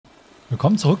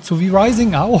Willkommen zurück zu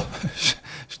V-Rising. Au!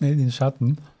 Schnell in den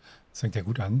Schatten. Das fängt ja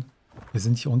gut an. Wir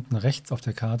sind hier unten rechts auf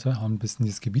der Karte, haben ein bisschen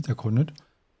dieses Gebiet erkundet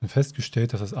und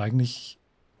festgestellt, dass das eigentlich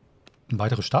ein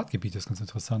weiteres Startgebiet ist. Ganz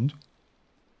interessant.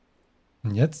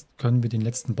 Und jetzt können wir den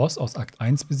letzten Boss aus Akt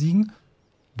 1 besiegen.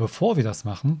 Bevor wir das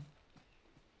machen,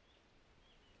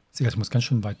 ich muss ganz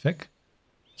schön weit weg.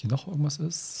 Hier noch irgendwas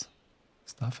ist.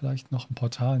 Ist da vielleicht noch ein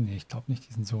Portal? Nee, ich glaube nicht.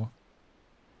 Die sind so...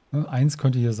 Ne, 1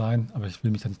 könnte hier sein, aber ich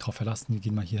will mich da nicht drauf verlassen. Wir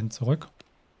gehen mal hierhin zurück.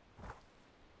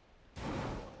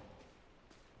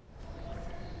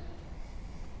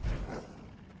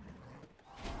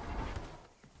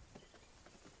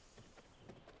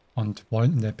 Und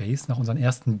wollen in der Base nach unseren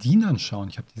ersten Dienern schauen.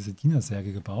 Ich habe diese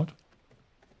Dienersärge gebaut.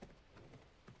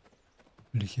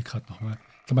 Will ich hier gerade nochmal...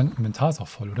 Ich glaube, mein Inventar ist auch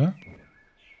voll, oder?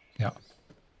 Ja.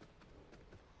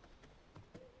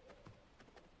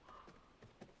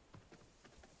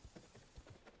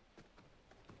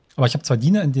 Aber ich habe 2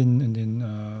 Diener in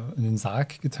den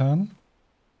Sarg getan.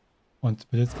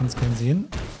 Und will jetzt ganz gerne sehen,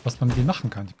 was man mit denen machen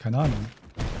kann. Ich habe keine Ahnung.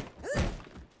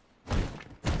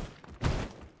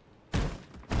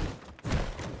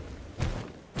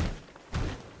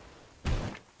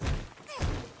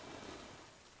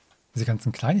 Diese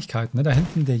ganzen Kleinigkeiten, ne? Da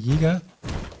hinten der Jäger,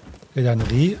 der da ein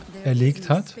Reh erlegt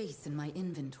hat.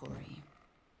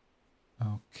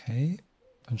 Okay.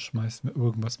 Dann schmeißen wir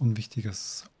irgendwas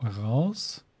Unwichtiges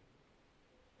raus.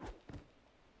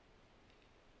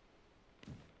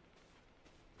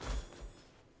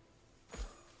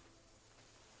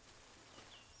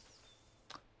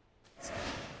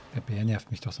 Der Bär nervt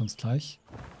mich doch sonst gleich.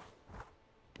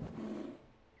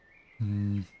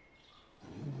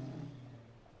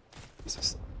 Das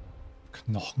ist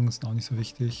Knochen, ist auch nicht so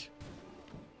wichtig.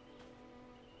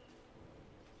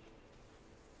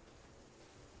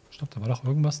 Stopp, da war doch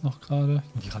irgendwas noch gerade.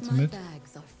 Die Ratte mit.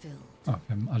 Ah,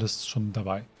 wir haben alles schon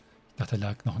dabei. Ich dachte, da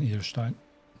lag noch ein Edelstein.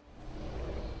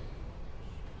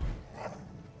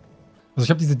 Also ich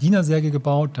habe diese Dienersärge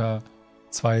gebaut, da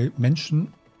 2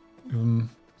 Menschen, wie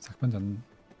sagt man dann,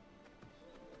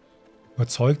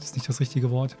 überzeugt ist nicht das richtige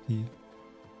Wort, die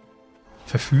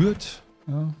verführt,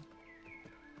 ja.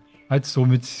 Halt so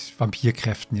mit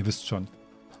Vampirkräften, ihr wisst schon.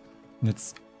 Und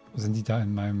jetzt sind die da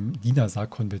in meinem Dienersarg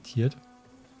konvertiert.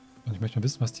 Und ich möchte mal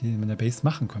wissen, was die in meiner Base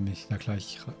machen können, wenn ich die da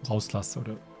gleich rauslasse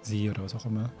oder sehe oder was auch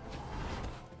immer.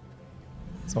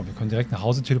 So, wir können direkt nach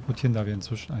Hause teleportieren, da wir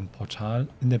inzwischen ein Portal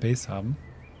in der Base haben.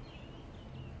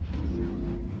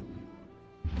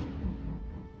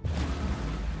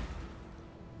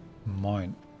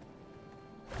 Moin.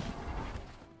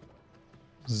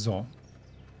 So.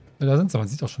 Ja, da sind sie, man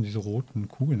sieht auch schon diese roten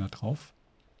Kugeln da drauf.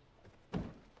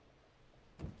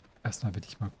 Erstmal will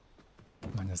ich mal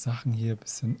meine Sachen hier ein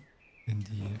bisschen in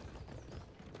die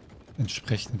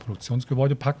entsprechenden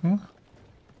Produktionsgebäude packen.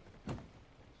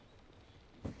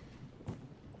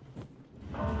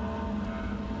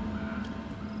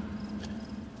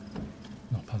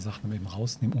 Noch ein paar Sachen eben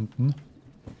rausnehmen unten,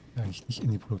 die eigentlich nicht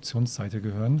in die Produktionsseite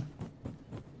gehören.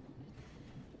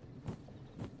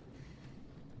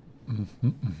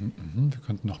 Wir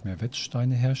könnten noch mehr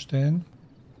Wetzsteine herstellen.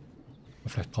 Aber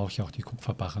vielleicht brauche ich ja auch die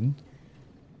Kupferbarren.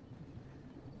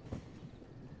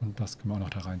 Und das können wir auch noch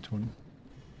da rein tun.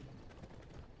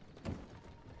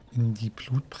 In die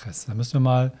Blutpresse. Da müssen wir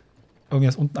mal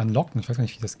irgendwas unten anlocken. Ich weiß gar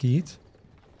nicht, wie das geht.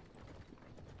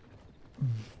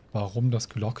 Warum das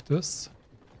gelockt ist.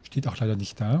 Steht auch leider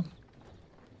nicht da.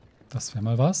 Das wäre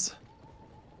mal was.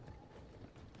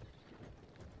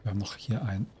 Wir haben noch hier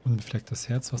ein unbeflecktes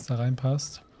Herz, was da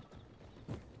reinpasst.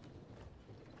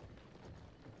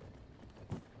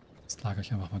 Das lagere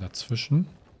ich einfach mal dazwischen.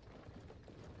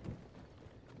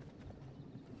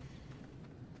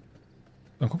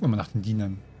 Dann gucken wir mal nach den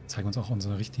Dienern. Zeigen uns auch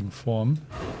unsere richtigen Formen.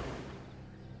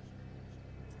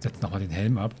 Setzen nochmal den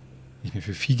Helm ab, den ich mir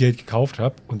für viel Geld gekauft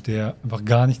habe und der einfach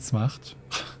gar nichts macht.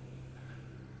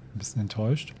 Ein bisschen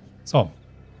enttäuscht. So.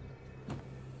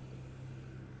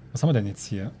 Was haben wir denn jetzt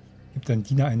hier? Gibt dein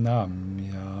Diener einen Namen?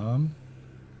 Ja. Wir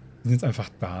sind jetzt einfach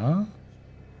da.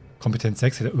 Kompetenz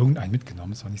 6 hat er irgendeinen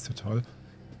mitgenommen. Ist auch nicht so toll.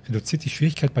 Reduziert die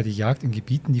Schwierigkeit bei der Jagd in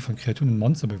Gebieten, die von Kreaturen und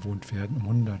Monster bewohnt werden, um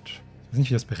 100. Ich weiß nicht,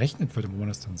 wie das berechnet wird und wo man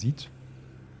das dann sieht.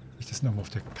 Ich das irgendwo auf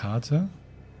der Karte.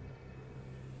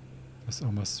 Das ist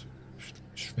irgendwas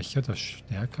schwächer oder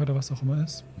stärker oder was auch immer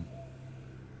ist.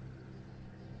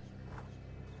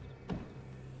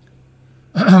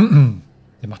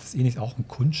 Der macht das eh nicht. Auch ein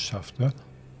Kundschafter.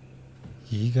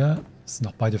 Jäger. Das sind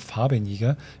noch beide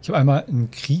Farbenjäger. Ich habe einmal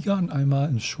einen Krieger und einmal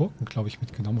einen Schurken, glaube ich,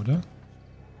 mitgenommen, oder?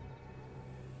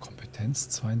 Kompetenz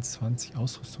 22,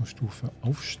 Ausrüstungsstufe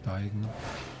aufsteigen.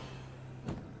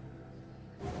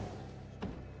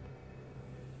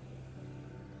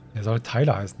 Der soll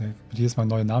Tyler heißen. Der wird jedes Mal ein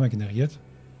neuer Name generiert.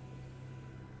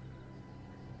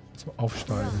 So,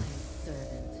 aufsteigen.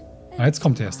 Ah, jetzt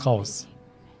kommt er erst raus.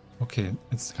 Okay,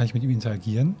 jetzt kann ich mit ihm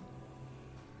interagieren.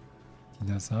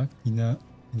 Dina sagt, Dina,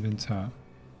 Inventar.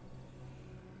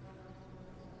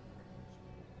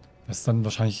 Das ist dann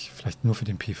wahrscheinlich vielleicht nur für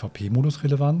den PvP-Modus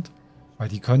relevant, weil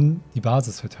die können die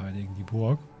Basis verteidigen, die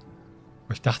Burg.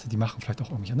 Aber ich dachte, die machen vielleicht auch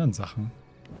irgendwelche anderen Sachen.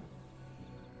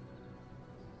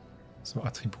 So,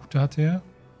 Attribute hat er.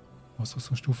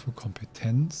 Ausrüstungsstufe,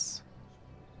 Kompetenz.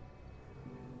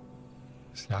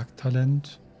 Das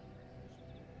Jagdtalent.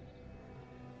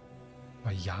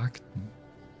 Bei Jagden.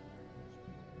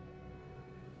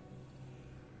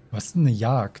 Was ist denn eine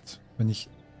Jagd? Wenn ich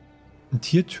ein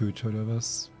Tier töte oder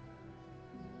was?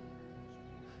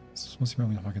 Das muss ich mir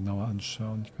irgendwie nochmal genauer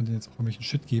anschauen. Ich könnte jetzt auch irgendwelchen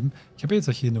Shit geben. Ich habe jetzt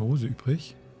hier eine Hose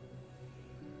übrig.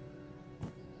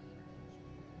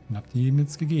 Und habe die ihm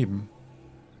jetzt gegeben.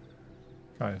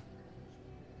 Geil.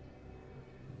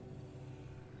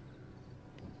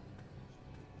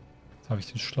 Jetzt habe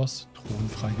ich den Schlossthron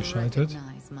freigeschaltet.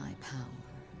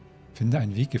 Finde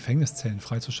einen Weg, Gefängniszellen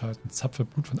freizuschalten. Zapfe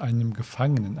Blut von einem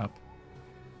Gefangenen ab.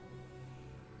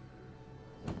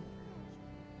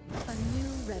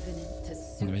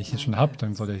 Und wenn ich ihn schon habe,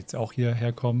 dann soll er jetzt auch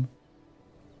hierher kommen.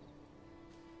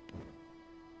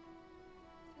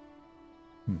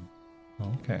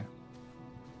 Okay.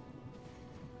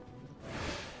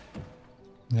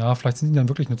 Ja, vielleicht sind die dann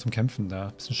wirklich nur zum Kämpfen da.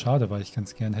 Bisschen schade, weil ich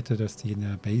ganz gern hätte, dass die in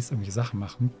der Base irgendwelche Sachen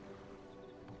machen.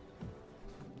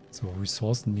 So,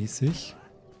 ressourcenmäßig.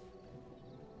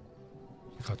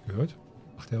 Hab ich gerade gehört.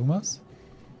 Macht der irgendwas?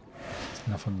 Das ist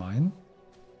einer von meinen.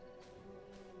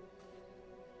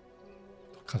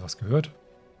 Doch gerade was gehört.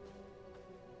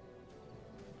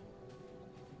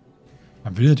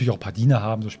 Man will natürlich auch ein paar Diener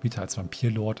haben, so später als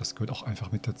Vampirlord. Das gehört auch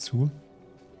einfach mit dazu.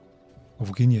 Aber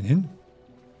wo gehen die denn hin?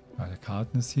 Ja, der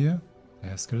Karten ist hier.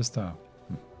 Der Haskell ist da.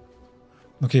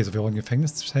 Okay, so wir wollen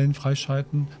Gefängniszellen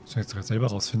freischalten. Müssen wir jetzt sogar selber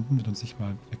rausfinden, wird uns nicht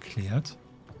mal erklärt.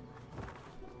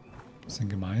 Bisschen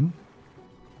gemein.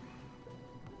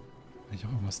 Kann ich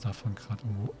auch irgendwas davon gerade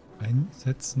irgendwo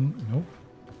einsetzen? Nope.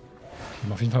 Wir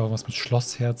haben auf jeden Fall irgendwas mit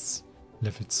Schlossherz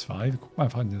Level 2. Wir gucken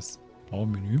einfach in das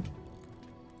Baumenü.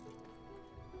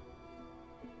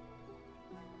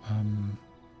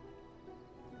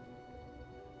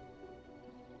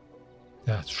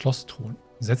 Ja, Schlossthron.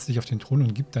 Setz dich auf den Thron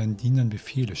und gib deinen Dienern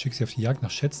Befehle. Schick sie auf die Jagd nach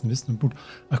Schätzen, Wissen und Blut.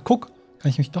 Ach, guck, kann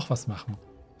ich mich doch was machen.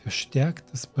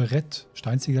 Verstärktes Brett.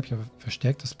 Steinziegel habe ich aber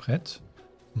verstärktes Brett.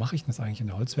 Wo mache ich das eigentlich in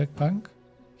der Holzwerkbank?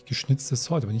 Geschnitztes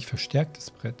Holz, aber nicht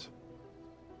verstärktes Brett.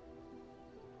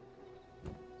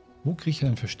 Wo kriege ich denn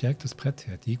ein verstärktes Brett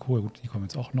her? Deko, gut, die kommen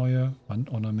jetzt auch neue.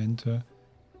 Wandornamente.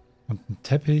 Und ein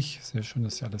Teppich. Sehr schön,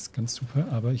 das ist ja alles ganz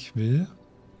super. Aber ich will...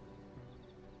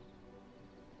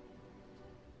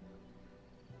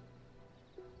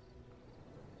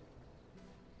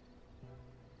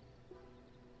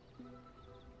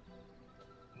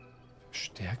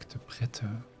 Verstärkte Bretter.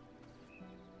 Kann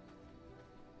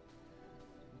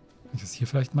ich das hier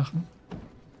vielleicht machen?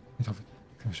 Ich hoffe,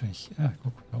 kann wahrscheinlich... Ja,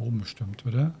 guck, da oben bestimmt,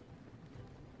 oder?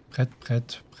 Brett,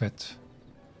 Brett, Brett.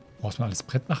 Woraus man alles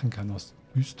Brett machen kann. Aus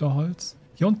Düsterholz.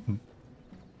 Hier unten.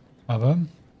 Aber...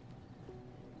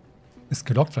 Ist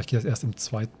gelockt. Vielleicht geht das erst im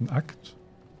zweiten Akt.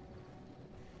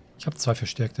 Ich habe 2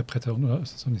 verstärkte Bretter. Oder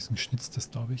ist das so nicht ein geschnitztes,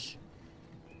 glaube ich.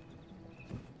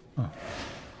 Ah.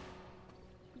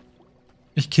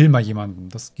 Ich kill mal jemanden.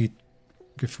 Das geht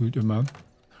gefühlt immer.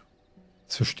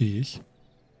 Das verstehe ich.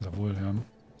 Jawohl, ja.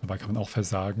 Dabei kann man auch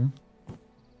versagen.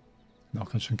 Kann auch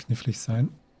ganz schön knifflig sein,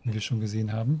 wie wir schon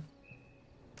gesehen haben.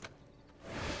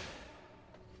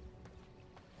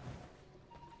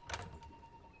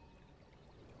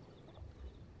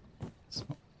 So.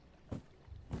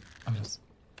 Alles.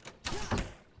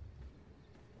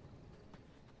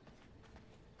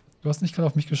 Du hast nicht gerade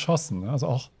auf mich geschossen, ne? Also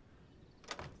auch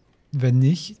wenn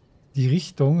nicht, die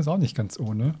Richtung ist auch nicht ganz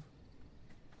ohne.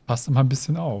 Passt immer ein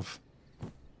bisschen auf.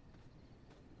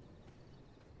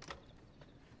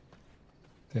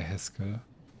 Der Haskell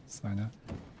ist einer.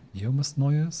 Hier irgendwas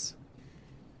Neues.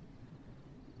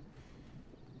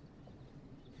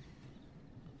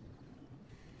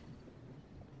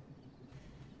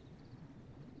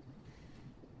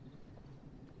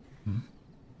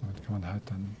 Damit kann man halt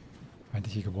dann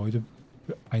feindliche Gebäude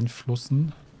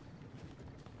beeinflussen.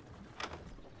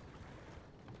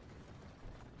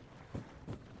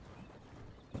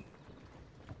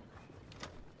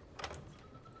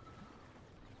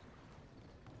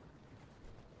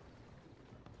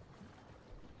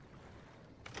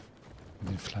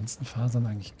 Pflanzenfasern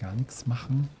eigentlich gar nichts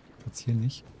machen. Jetzt hier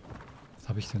nicht. Was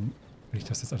habe ich denn Will ich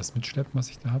das jetzt alles mitschleppen, was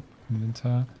ich da habe im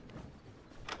Inventar?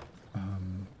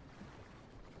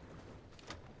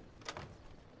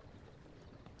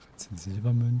 13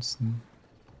 Silbermünzen.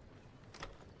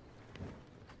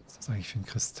 Was ist das eigentlich für ein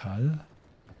Kristall?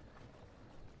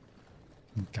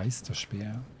 Ein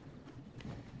Geisterspeer.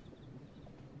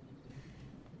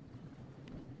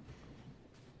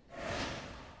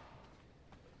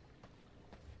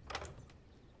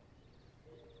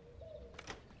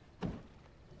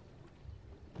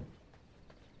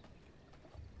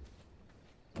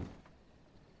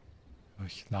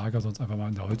 Ich lagere sonst einfach mal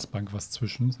in der Holzbank was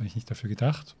zwischen. Ist eigentlich nicht dafür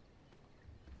gedacht.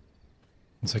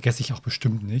 Und das vergesse ich auch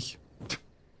bestimmt nicht,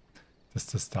 dass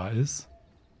das da ist.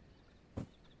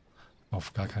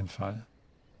 Auf gar keinen Fall.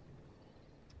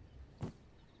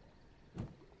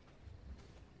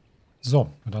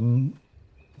 So, und dann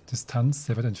Distanz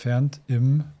sehr weit entfernt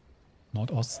im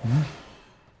Nordosten.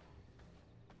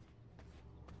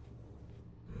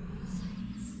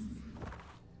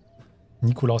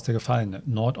 Nicholaus der Gefallene,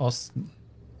 Nordosten.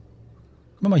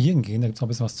 Können wir mal hier hingehen, da gibt es noch ein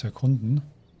bisschen was zu erkunden.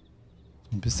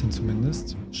 Ein bisschen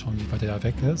zumindest. Schauen, wie weit der da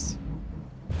weg ist.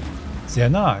 Sehr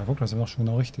nah, guck, das ist ja auch schon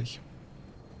genau richtig.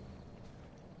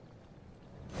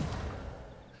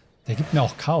 Der gibt mir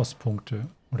auch Chaospunkte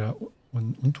oder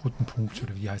Untotenpunkte,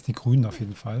 oder wie heißt die grünen auf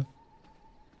jeden Fall.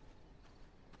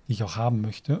 Die ich auch haben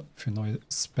möchte für neue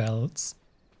Spells.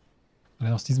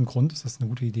 Allein aus diesem Grund ist das eine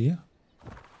gute Idee.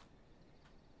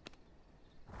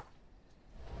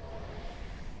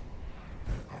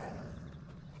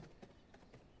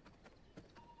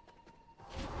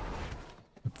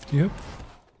 Hüpf die Hüpf.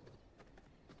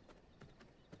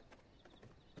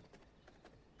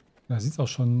 Da sieht es auch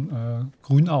schon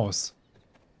grün aus.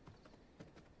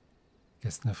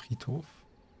 Gestner Friedhof.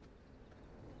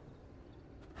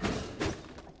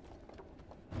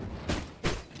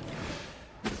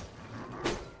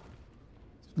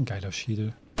 Ein geiler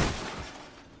Schädel.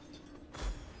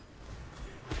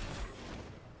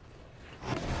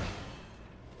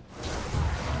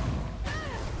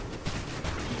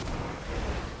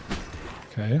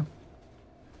 Okay.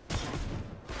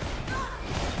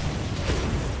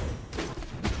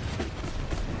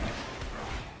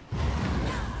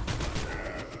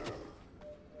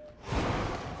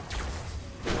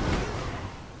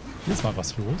 Hier ist mal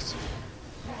was los.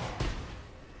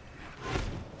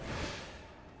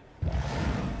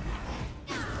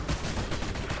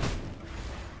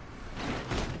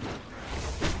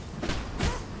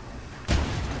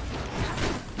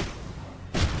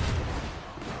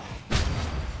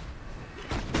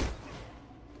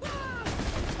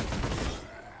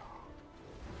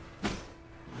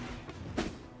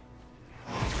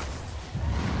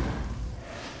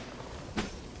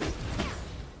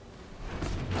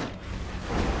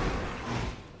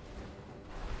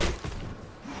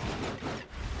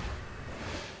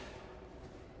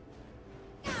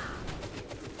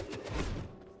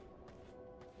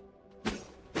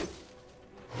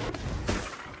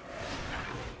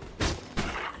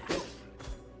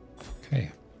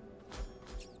 Okay.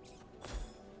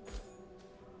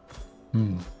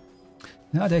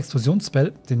 Ja, der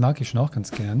Explosionsspell, den mag ich schon auch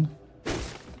ganz gern.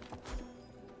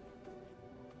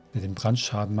 Der den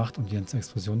Brandschaden macht und die ins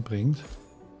Explosion bringt.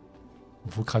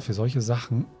 Obwohl gerade für solche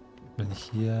Sachen, wenn ich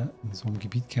hier in so einem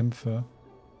Gebiet kämpfe,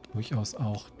 durchaus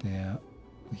auch der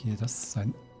hier das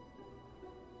eine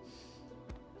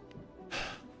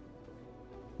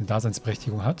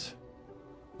Daseinsberechtigung hat.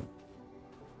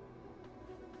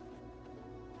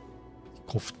 Die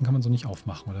Gruften kann man so nicht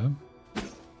aufmachen, oder?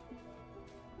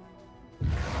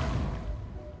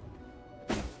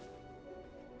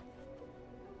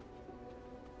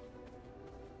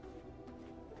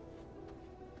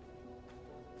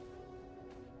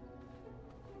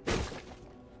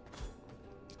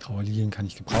 Die Trauerlilien kann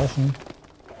ich gebrauchen.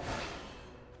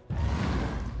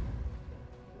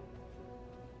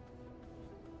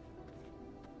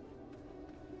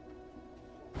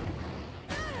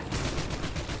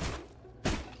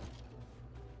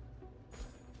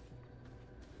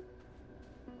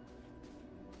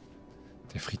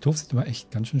 Der Friedhof sieht immer echt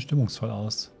ganz schön stimmungsvoll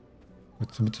aus.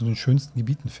 Mit so den schönsten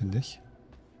Gebieten, finde ich.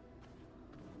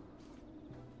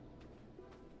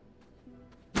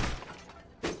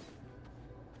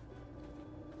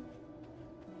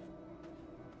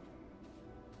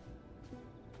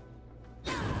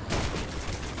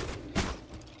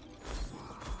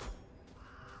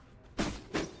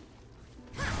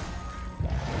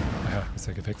 Naja, ist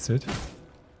ja gewechselt.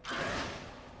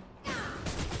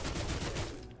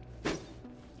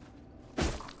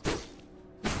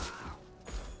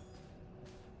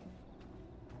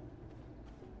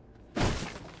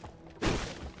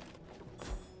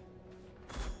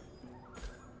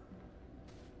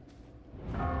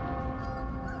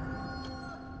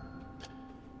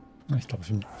 Ich glaube,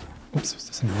 ups, was ist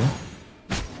das denn hier?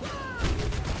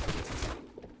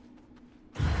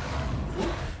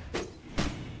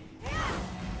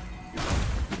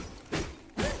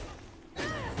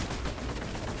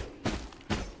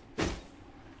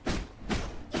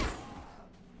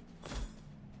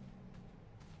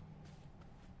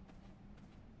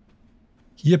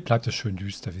 Hier bleibt es schön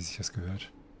düster, wie sich das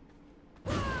gehört.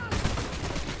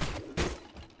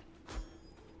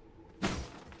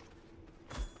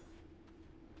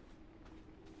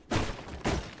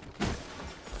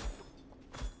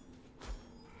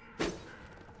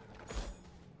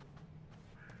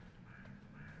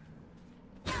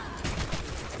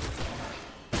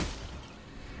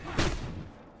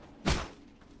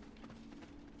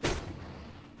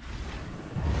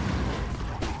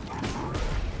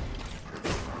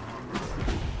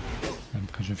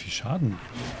 Ganz schön viel Schaden,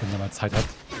 wenn er mal Zeit hat,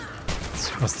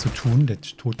 was zu tun, der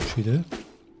Totenschädel.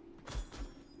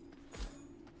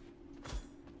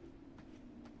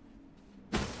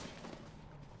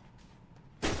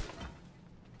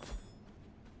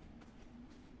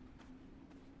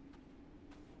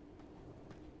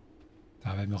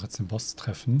 Da werden wir auch jetzt den Boss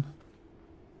treffen.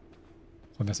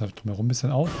 Räumen wir erstmal drumherum ein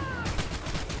bisschen auf.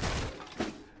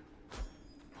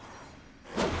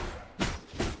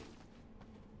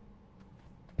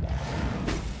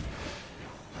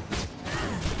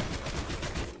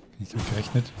 Nicht damit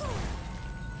gerechnet.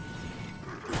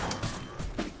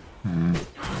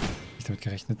 Nicht damit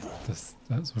gerechnet, dass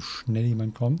da so schnell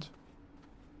jemand kommt.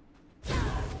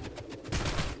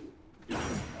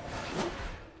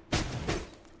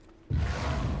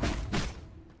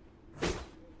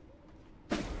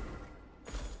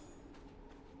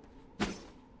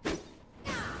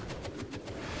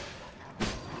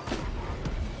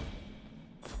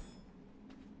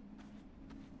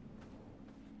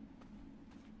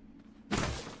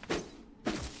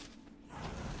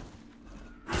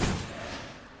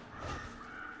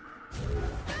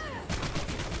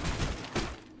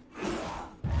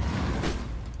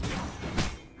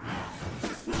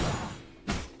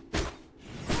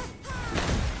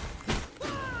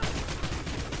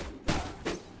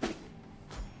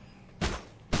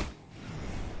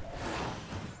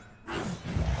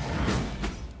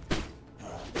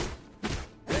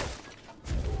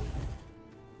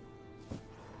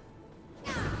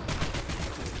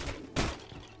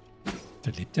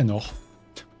 Der lebt ja noch.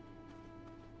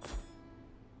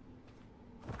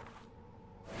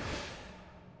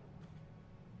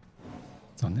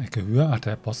 So, eine Ecke höher. Ach,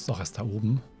 der Boss ist auch erst da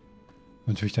oben. Und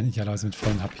natürlich dann idealerweise mit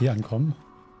vollen HP ankommen.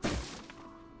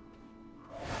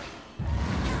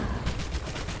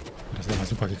 Das hat aber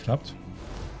super geklappt.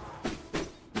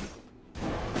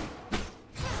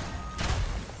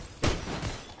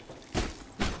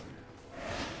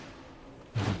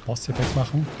 Den Boss hier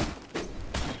wegmachen.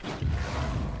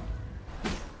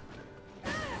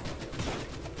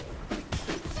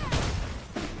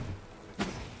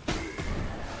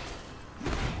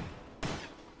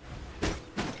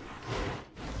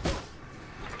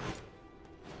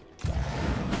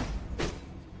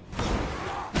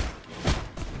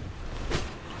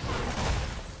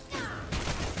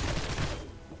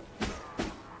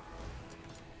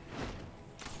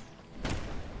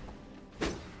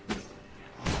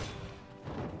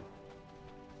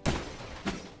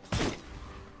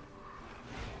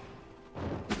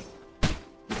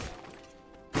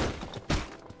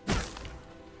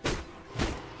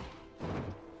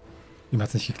 Ihm hat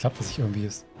es nicht geklappt, dass ich irgendwie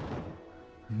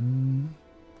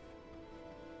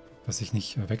dass ich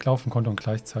nicht weglaufen konnte und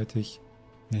gleichzeitig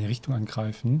in die Richtung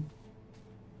angreifen.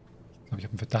 Ich glaube, ich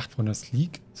habe einen Verdacht, woran das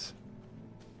liegt.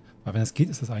 Aber wenn das geht,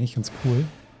 ist das eigentlich ganz cool.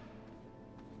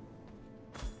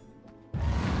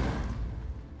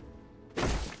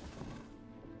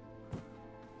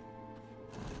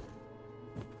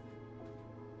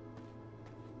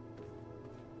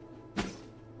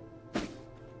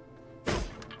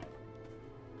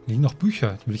 Hier liegen noch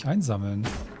Bücher, die will ich einsammeln.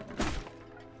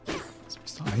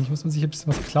 Eigentlich muss man sich ein bisschen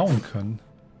was klauen können.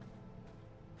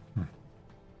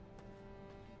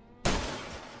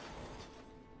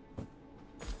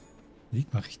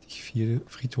 Liegt mal richtig viel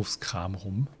Friedhofskram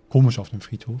rum. Komisch auf dem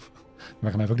Friedhof.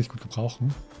 Man kann man wirklich gut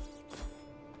gebrauchen.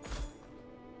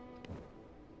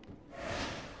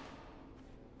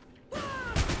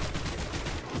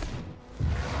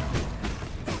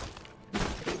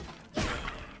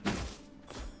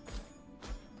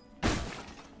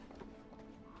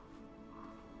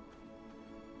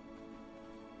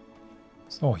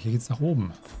 So, hier geht's nach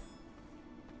oben.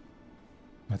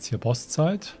 Jetzt hier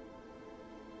Bosszeit.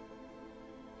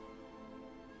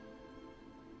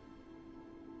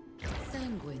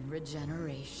 Sanguine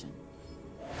regeneration.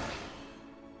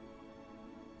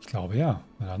 glaube ja.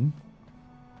 Na dann.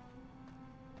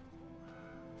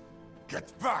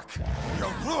 Get back!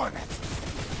 You'll ruin it!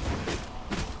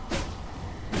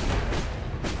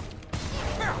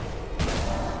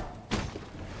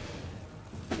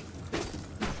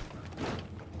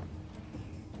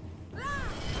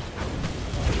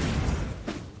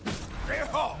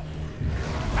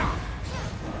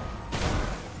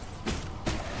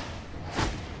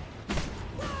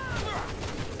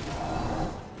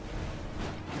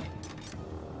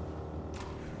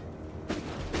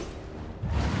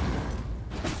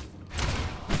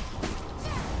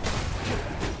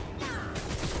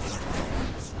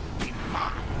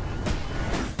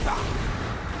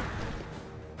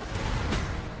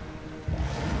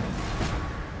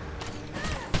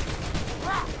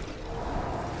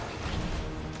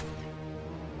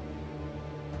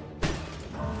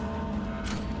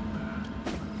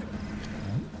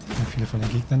 Viele von den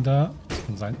Gegnern da,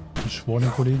 von seinen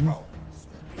geschworenen Kollegen.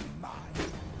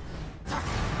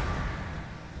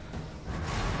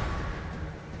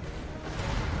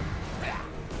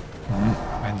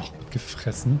 Einen noch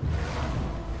mitgefressen.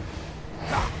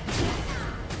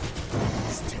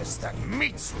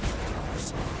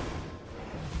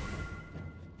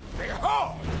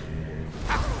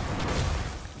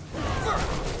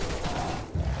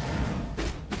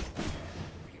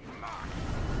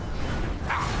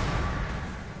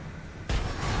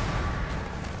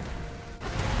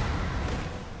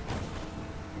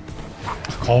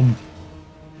 Komm.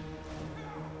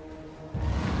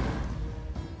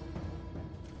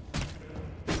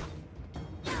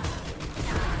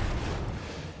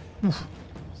 Das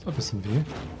tut ein bisschen weh.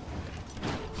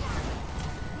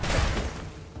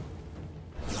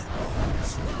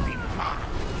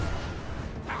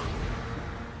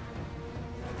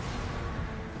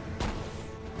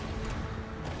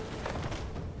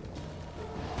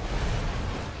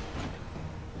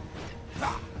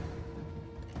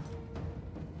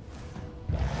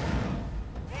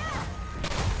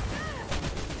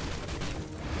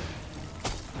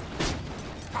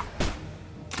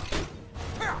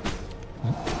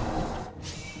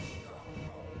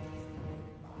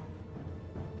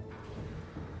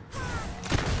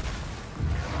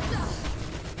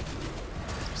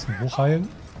 Hochheilen.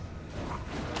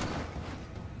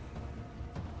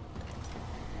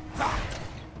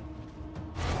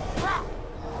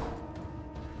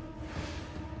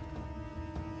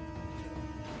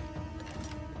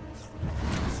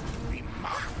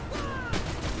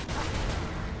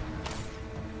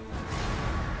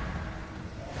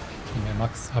 Mehr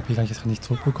Max HP kann ich jetzt nicht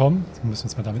zurückbekommen. Wir müssen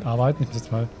jetzt mal damit arbeiten. Ich muss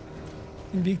jetzt mal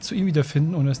den Weg zu ihm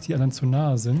wiederfinden, ohne dass die anderen zu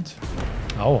nahe sind.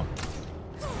 Au.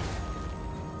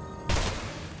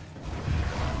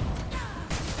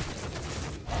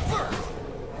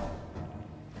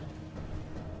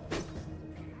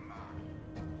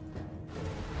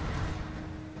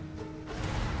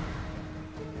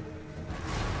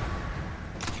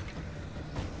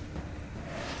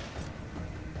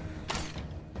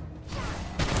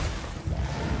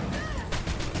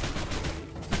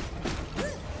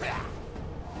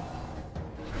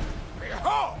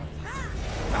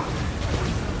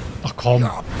 Komm.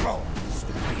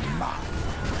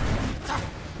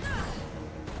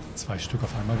 2 Stück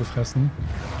auf einmal gefressen.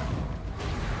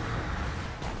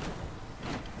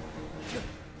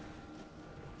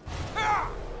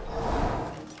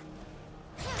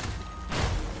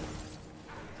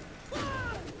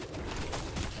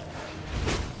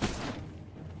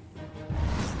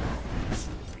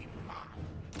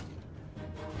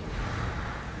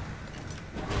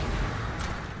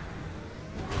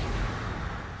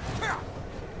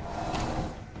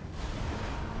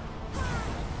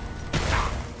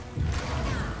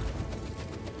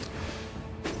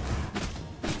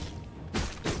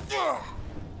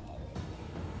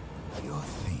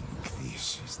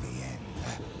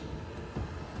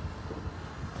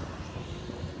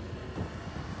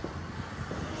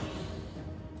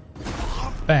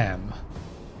 Bam.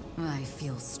 I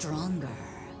feel stronger.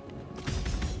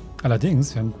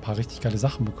 Allerdings, wir haben ein paar richtig geile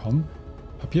Sachen bekommen.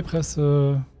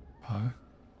 Papierpresse, ein paar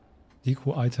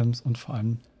Deko-Items und vor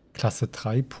allem Klasse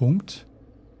 3 Punkt.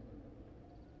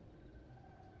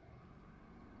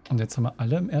 Und jetzt haben wir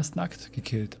alle im ersten Akt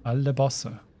gekillt. Alle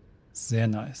Bosse. Sehr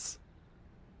nice.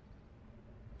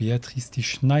 Beatrice die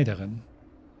Schneiderin.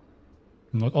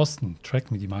 Im Nordosten.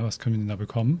 Tracken wir die mal. Was können wir denn da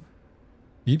bekommen?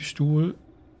 Webstuhl,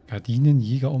 Gardinen,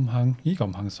 Jägerumhang.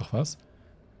 Jägerumhang ist doch was.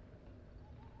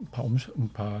 Ein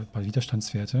paar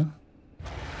Widerstandswerte.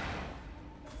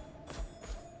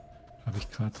 Habe ich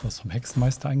gerade was vom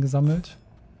Hexenmeister eingesammelt.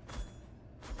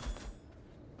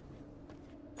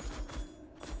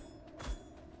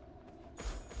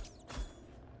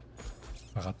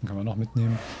 können wir noch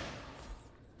mitnehmen.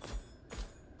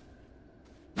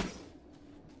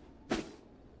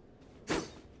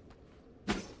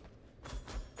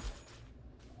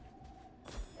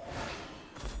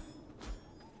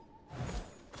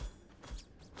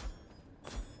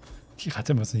 Die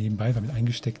Ratte immer so nebenbei, damit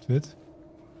eingesteckt wird.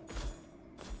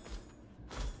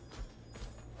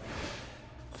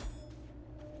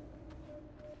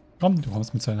 Komm, du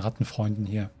kommst mit seinen Rattenfreunden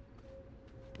hier.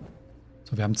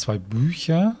 So, wir haben 2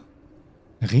 Bücher.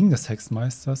 Ring des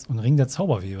Hexenmeisters und Ring der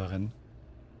Zauberweberin.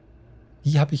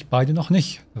 Die habe ich beide noch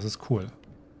nicht. Das ist cool.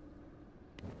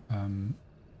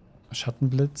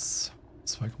 Schattenblitz.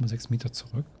 2,6 Meter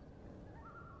zurück.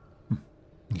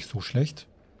 Nicht so schlecht.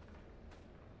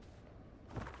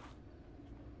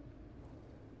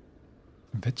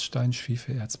 Wettstein,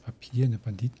 Schwefelerz, Papier, eine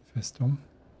Banditenfestung.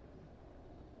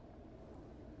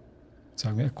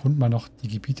 Sagen wir, erkunden mal noch die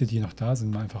Gebiete, die noch da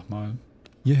sind. Mal einfach mal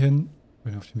hierhin,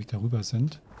 wenn wir auf dem Weg darüber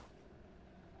sind.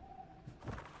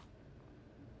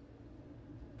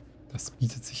 Das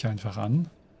bietet sich einfach an.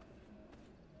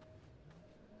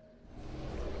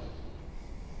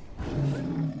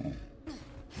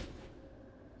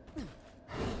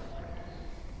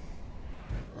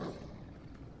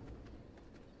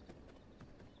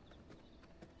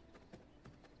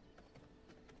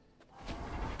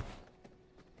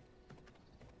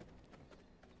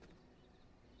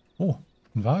 Oh,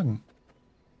 ein Wagen.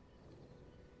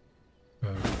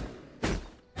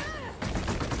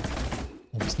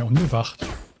 Warum ist der unbewacht?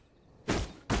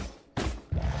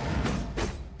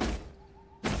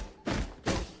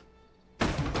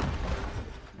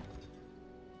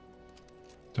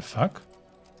 The fuck? Was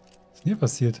ist denn hier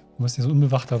passiert? Warum ist hier so ein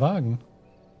unbewachter Wagen?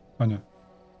 Ich meine,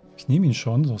 ich nehme ihn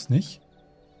schon, so ist nicht.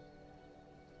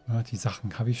 Ja, die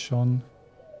Sachen habe ich schon.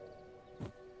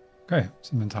 Okay,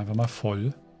 das Inventar einfach mal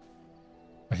voll.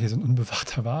 Weil hier so ein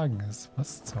unbewachter Wagen ist.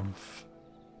 Was zum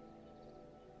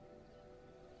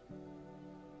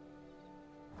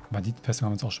Banditenfestung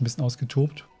haben wir uns auch schon ein bisschen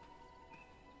ausgetobt.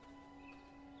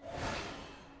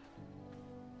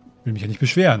 Will mich ja nicht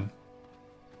beschweren.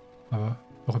 Aber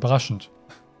doch überraschend.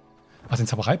 Ach, den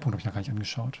Zaubereipunkt habe ich noch gar nicht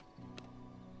angeschaut.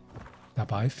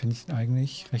 Dabei finde ich ihn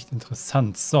eigentlich recht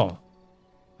interessant. So.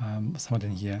 Was haben wir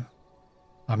denn hier?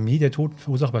 Armee der Toten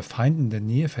verursacht bei Feinden in der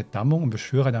Nähe Verdammung und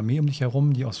beschwöre eine Armee um dich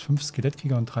herum, die aus 5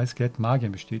 Skelettkriegern und 3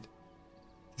 Skelettmagiern besteht.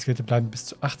 Die Skelette bleiben bis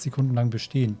zu 8 Sekunden lang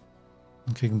bestehen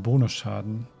und kriegen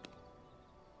Bonusschaden.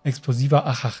 Explosiver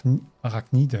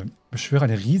Arachnide. Beschwöre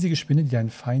eine riesige Spinne, die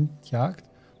deinen Feind jagt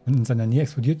und in seiner Nähe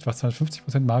explodiert, was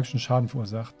 250% magischen Schaden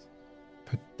verursacht.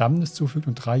 Verdammnis zufügt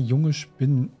und 3 junge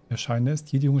Spinnen erscheinen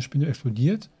lässt. Jede junge Spinne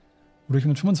explodiert, wodurch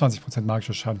 125%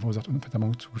 magischer Schaden verursacht und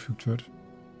Verdammung zugefügt wird.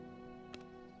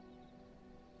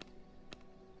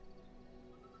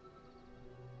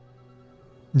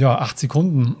 Ja, 8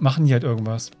 Sekunden machen die halt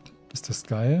irgendwas. Ist das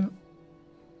geil?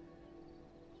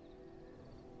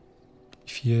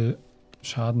 Wie viel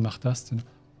Schaden macht das denn?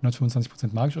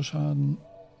 125% magischer Schaden,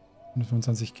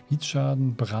 125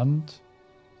 Gebietsschaden, Brand.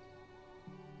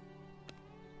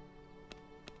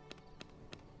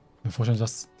 Ich kann mir vorstellen,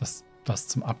 dass das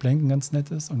zum Ablenken ganz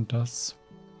nett ist und das...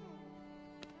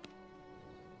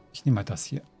 Ich nehme mal das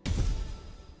hier.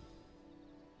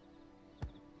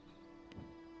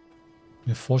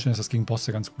 Mir vorstellen, dass das gegen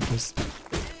Bosse ganz gut ist.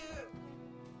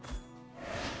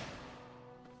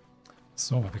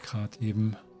 So, weil wir gerade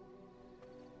eben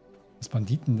das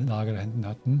Banditenlager da hinten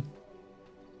hatten.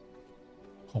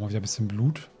 Brauchen wir wieder ein bisschen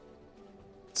Blut.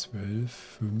 12,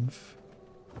 5.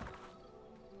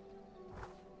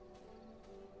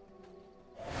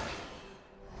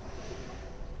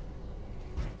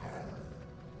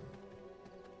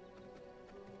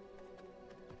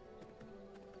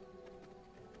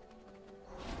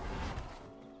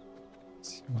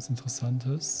 Was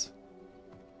Interessantes.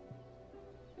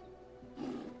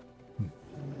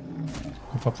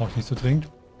 Kupfer brauche ich nicht so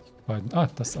dringend.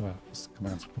 Das kann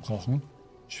man ganz gut gebrauchen.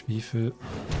 Schwefel.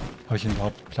 Habe ich hier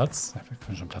überhaupt Platz? Ja, wir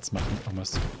können schon Platz machen.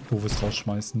 Irgendwas Doofes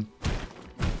rausschmeißen.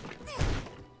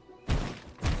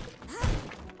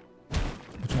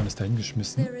 Wird schon alles dahin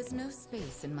geschmissen.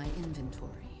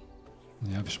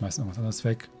 Ja, wir schmeißen irgendwas anderes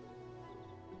weg.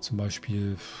 Zum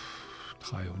Beispiel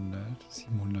 300,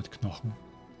 700 Knochen.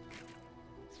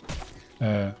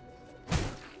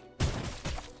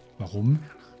 Warum?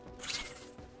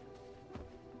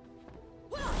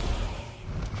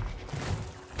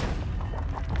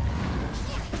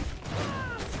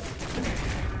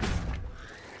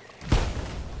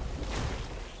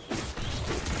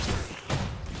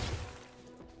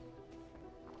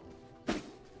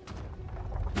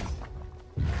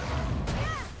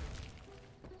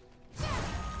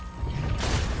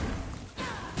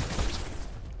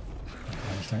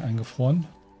 lang eingefroren.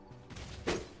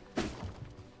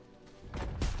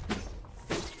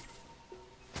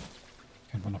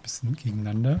 Kämpfen wir noch ein bisschen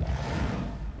gegeneinander.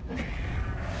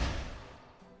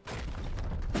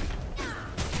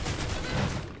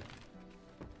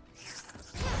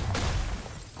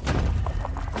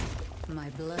 My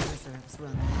blood reserves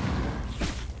run.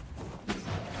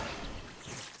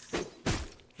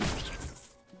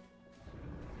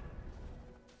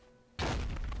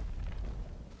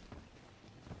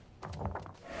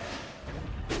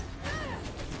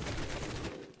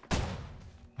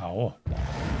 Au.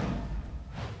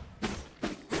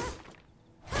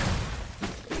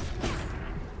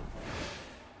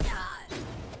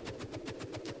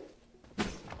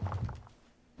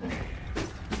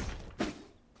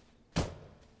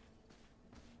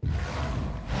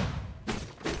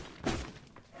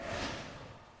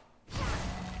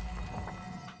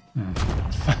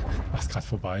 War's gerade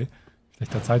vorbei.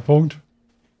 Schlechter Zeitpunkt.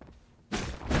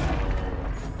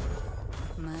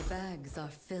 My bags are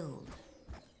filled.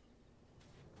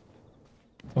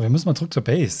 Oh, wir müssen mal zurück zur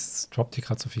Base. Es droppt hier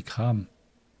gerade so viel Kram.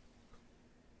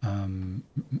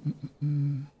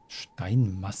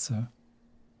 Steinmasse.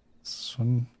 Das ist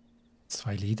schon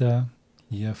 2 Leder.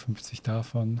 Hier 50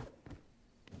 davon.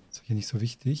 Ist hier nicht so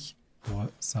wichtig. Oh,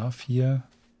 Saphir.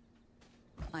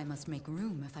 I must make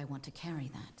room if I want to carry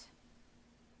that.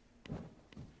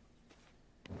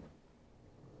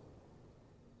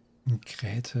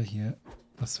 Gräte hier.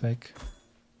 Das weg.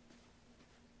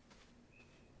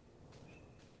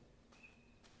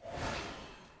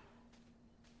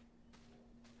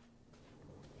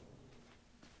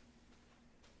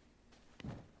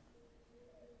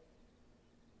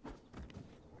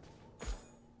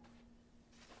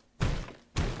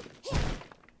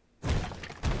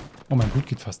 Oh, mein Blut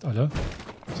geht fast alle.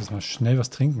 Ich muss jetzt mal schnell was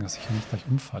trinken, dass ich hier nicht gleich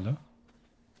umfalle.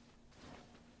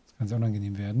 Das kann sehr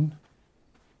unangenehm werden.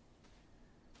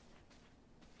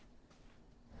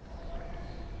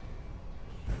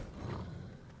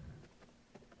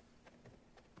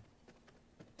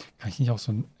 Kann ich nicht auch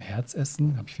so ein Herz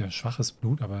essen? Habe ich wieder schwaches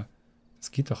Blut, aber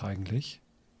das geht doch eigentlich.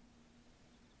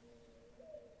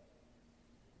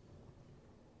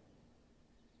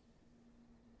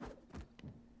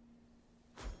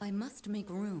 I must make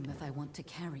room if I want to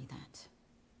carry that.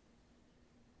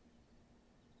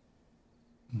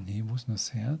 Nee, wo ist denn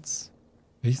das Herz?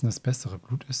 Welches ist denn das bessere?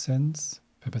 Blutessenz?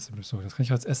 Verbesserte Blutzucker. Das kann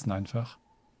ich als essen einfach.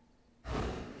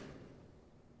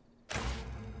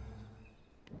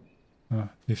 Ah,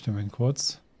 hilft mir mal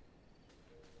kurz.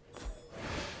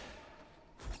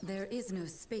 There is no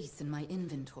space in my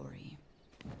inventory.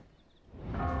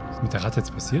 Was ist mit der Ratte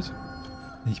jetzt passiert?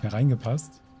 Nicht mehr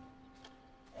reingepasst.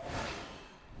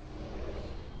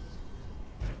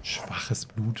 Schwaches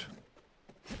Blut.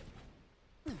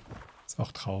 Ist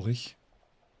auch traurig.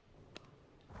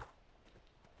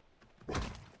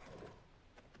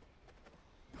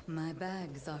 My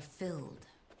bags are filled.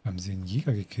 Haben sie einen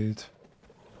Jäger gekillt?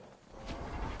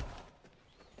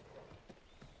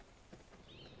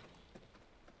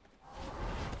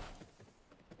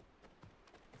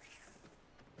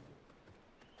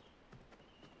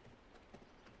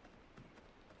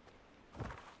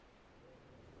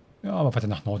 Ja, aber weiter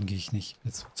nach Norden gehe ich nicht.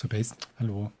 Jetzt zur Base.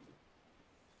 Hallo.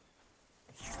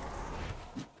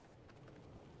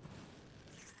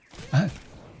 Ah.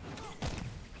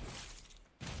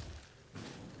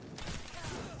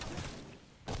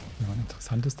 Ja, ein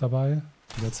interessantes dabei.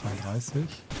 Wieder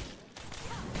 32.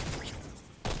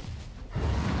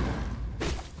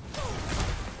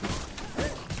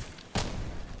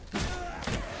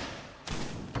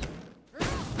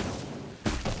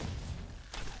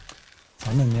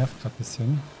 Sammeln nervt gerade ein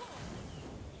bisschen.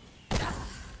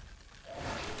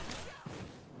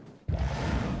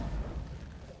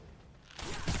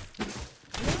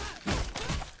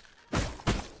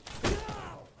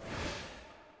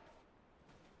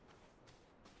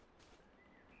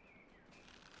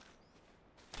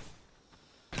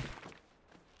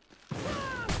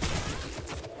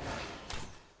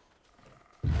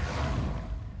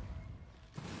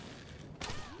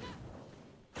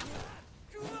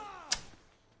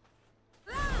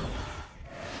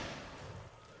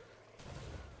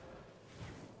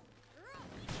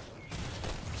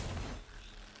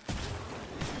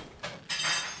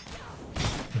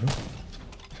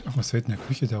 Was fällt in der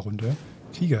Küche da runter?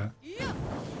 Krieger.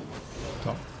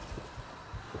 So.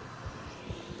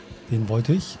 Den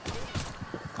wollte ich.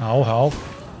 Au, hör auf.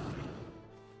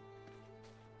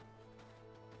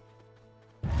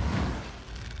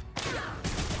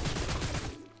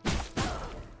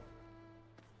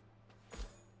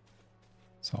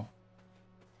 So.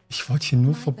 Ich wollte hier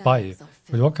nur vorbei.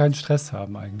 Ich will auch keinen Stress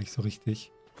haben eigentlich so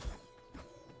richtig.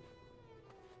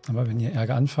 Aber wenn ihr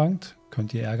Ärger anfangt,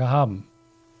 könnt ihr Ärger haben.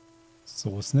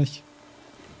 So ist nicht.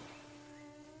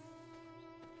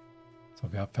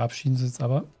 So, wir verabschieden uns jetzt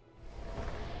aber.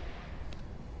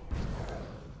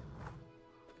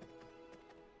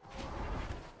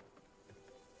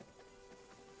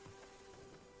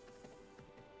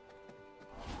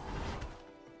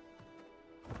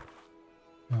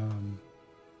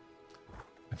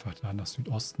 Einfach da nach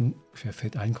Südosten. Wer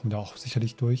fällt ein, kommt da auch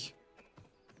sicherlich durch.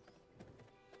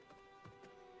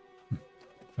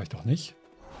 Vielleicht auch nicht.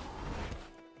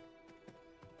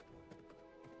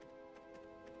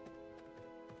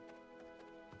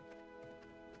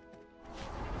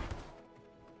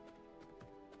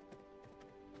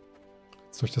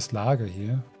 Jetzt durch das Lager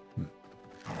hier.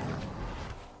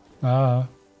 Ah.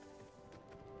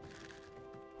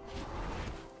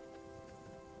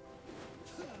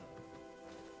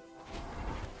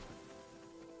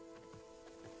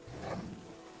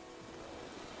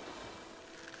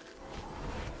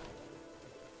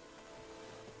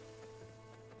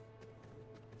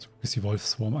 Ist die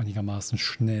Wolfswurm einigermaßen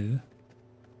schnell.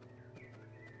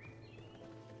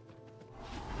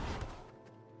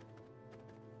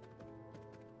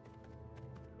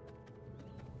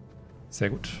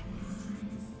 Sehr gut.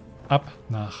 Ab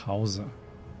nach Hause.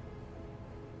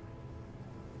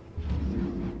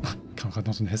 Ach, kam gerade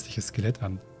noch so ein hässliches Skelett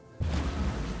an.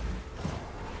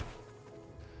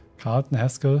 Carlton,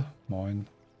 Haskell, moin.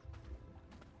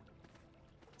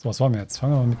 So, was wollen wir jetzt?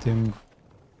 Fangen wir mal mit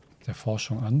der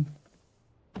Forschung an.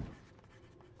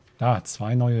 Da,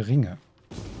 2 neue Ringe.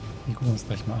 Die gucken wir uns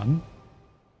gleich mal an.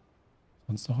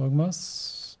 Sonst noch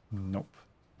irgendwas? Nope.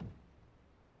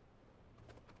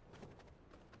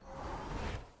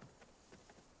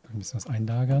 Ein bisschen was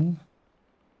einlagern.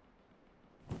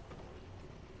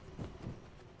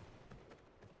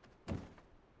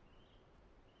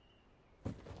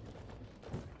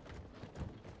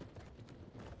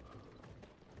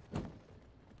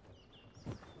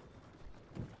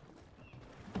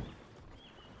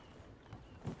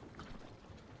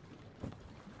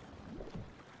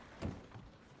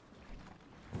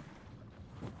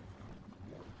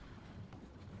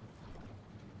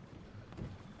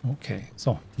 Okay,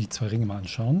 so, die 2 Ringe mal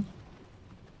anschauen.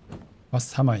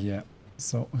 Was haben wir hier?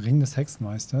 So, Ring des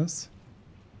Hexenmeisters.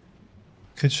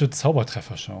 Kritische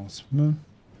Zaubertrefferchance. Und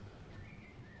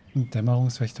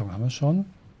Dämmerungswächterung haben wir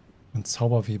schon. Und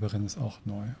Zauberweberin ist auch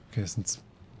neu. Okay, das sind,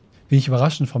 bin ich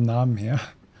überraschend vom Namen her.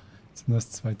 Das sind das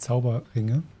 2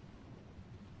 Zauberringe.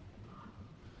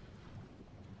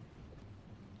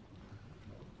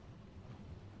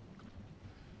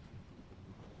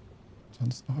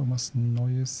 Sonst noch irgendwas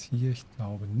Neues hier? Ich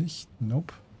glaube nicht.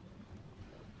 Nope.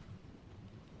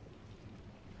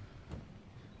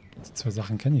 Die 2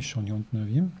 Sachen kenne ich schon hier unten, oder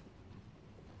wie?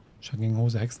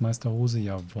 Schattenhose, Hexenmeisterhose,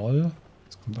 jawohl.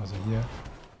 Das kommt also hier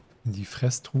in die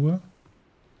Fresstruhe.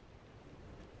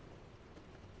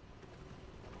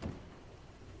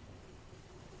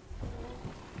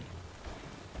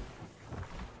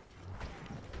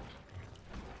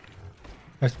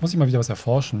 Vielleicht muss ich mal wieder was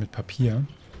erforschen mit Papier.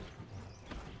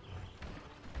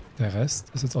 Der Rest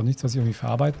ist jetzt auch nichts, was ich irgendwie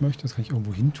verarbeiten möchte. Das kann ich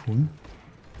irgendwo hin tun.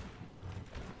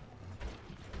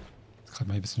 Ist gerade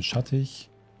mal hier ein bisschen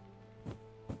schattig.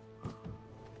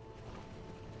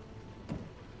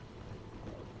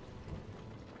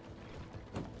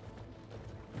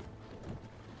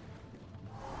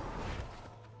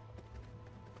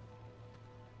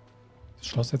 Das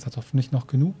Schloss jetzt hat hoffentlich noch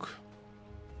genug.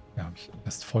 Ja, habe ich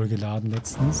erst voll geladen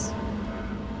letztens.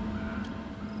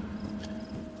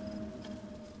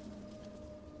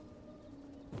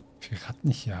 Wie viele Ratten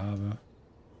ich hier habe.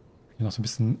 Ich will noch so ein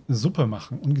bisschen Suppe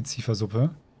machen. Ungeziefersuppe.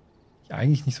 Die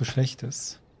eigentlich nicht so schlecht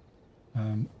ist.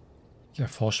 Ich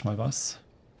erforsche mal was.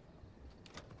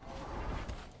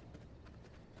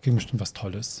 Wir kriegen bestimmt was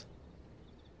Tolles.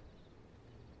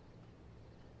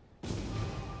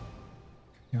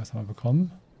 Okay, was haben wir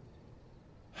bekommen?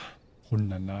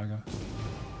 Rundenanlage.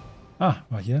 Ah,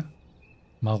 war hier.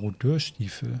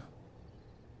 Marodeurstiefel.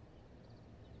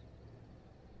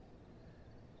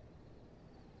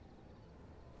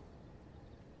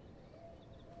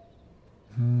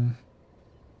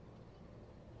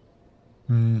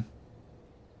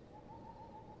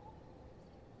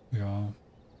 Ja.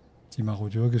 Die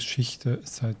Marodeurgeschichte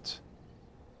ist halt...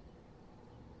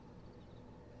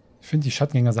 Ich finde die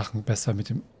Schattengänger-Sachen besser mit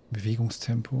dem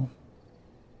Bewegungstempo.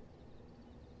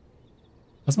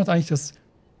 Was macht eigentlich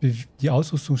die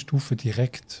Ausrüstungsstufe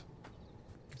direkt?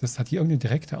 Hat die irgendeine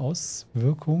direkte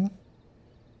Auswirkung?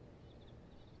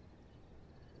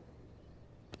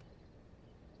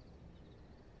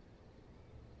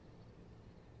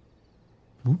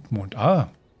 Blutmond. Ah,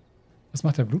 was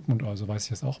macht der Blutmond also? Weiß ich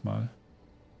das auch mal.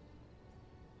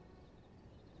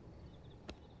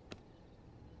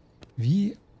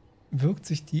 Wie wirkt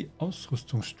sich die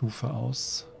Ausrüstungsstufe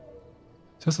aus?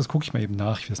 Das gucke ich mal eben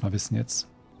nach. Ich will das mal wissen jetzt.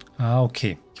 Ah,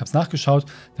 okay. Ich habe es nachgeschaut.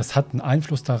 Das hat einen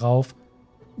Einfluss darauf,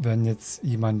 wenn jetzt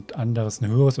jemand anderes ein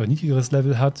höheres oder niedrigeres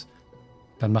Level hat,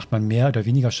 dann macht man mehr oder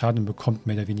weniger Schaden und bekommt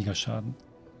mehr oder weniger Schaden.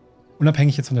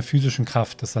 Unabhängig jetzt von der physischen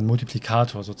Kraft. Das ist ein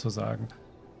Multiplikator sozusagen.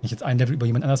 Wenn ich jetzt ein Level über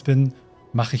jemand anders bin,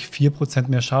 mache ich 4%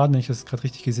 mehr Schaden, wenn ich das gerade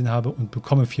richtig gesehen habe, und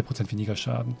bekomme 4% weniger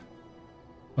Schaden.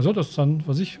 Also das ist dann,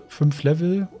 was ich, 5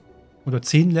 Level oder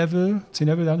 10 Level. 10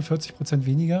 Level dann 40%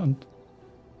 weniger und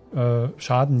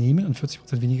Schaden nehmen und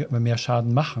 40% weniger immer mehr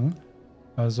Schaden machen.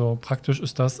 Also praktisch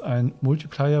ist das ein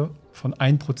Multiplier von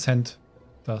 1%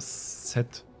 der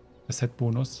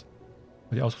Set-Bonus,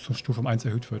 weil die Ausrüstungsstufe um 1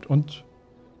 erhöht wird. Und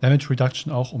Damage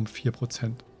Reduction auch um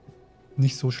 4%.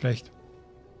 Nicht so schlecht.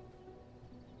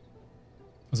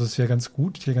 Also es wäre ganz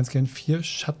gut. Ich hätte ganz gern 4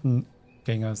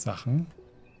 Schattengänger-Sachen.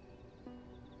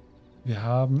 Wir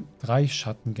haben 3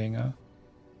 Schattengänger.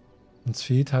 Uns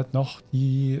fehlt halt noch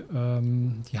die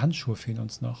Handschuhe fehlen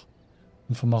uns noch.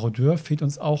 Und vom Marodeur fehlt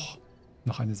uns auch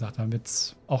noch eine Sache. Da haben wir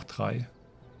jetzt auch 3.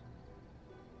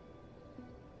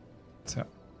 Tja,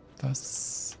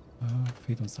 das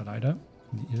fehlt uns da leider.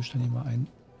 Die Edelsteine mal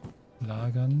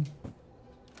einlagern.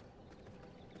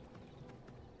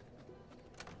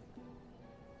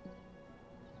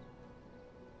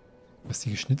 Dass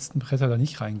die geschnitzten Bretter da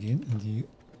nicht reingehen in die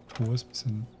Truhe, ist ein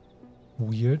bisschen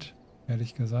weird,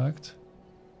 ehrlich gesagt.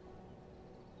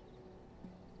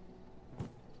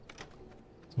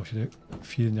 So, ich hätte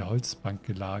viel in der Holzbank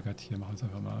gelagert. Hier machen wir es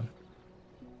einfach mal.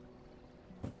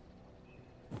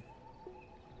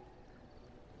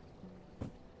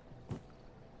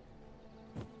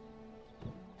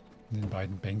 In den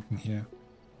beiden Bänken hier.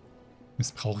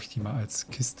 Missbrauche ich die mal als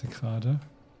Kiste gerade.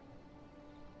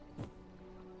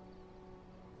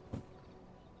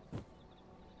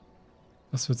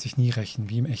 Das wird sich nie rächen,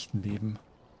 wie im echten Leben.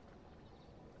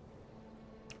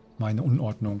 Meine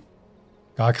Unordnung.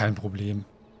 Gar kein Problem.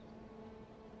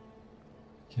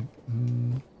 Hier,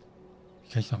 wie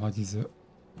kann ich nochmal diese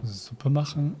Suppe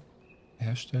machen?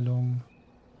 Herstellung.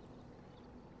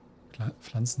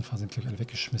 Pflanzenfasern, glaube ich, alle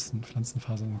weggeschmissen.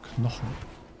 Pflanzenfasern und Knochen.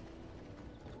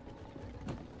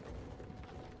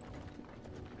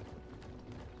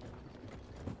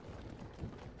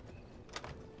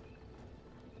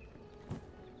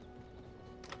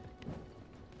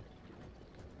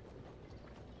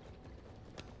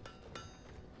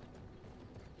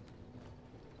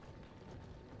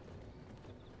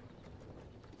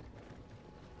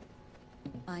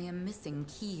 I am missing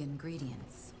key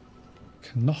ingredients.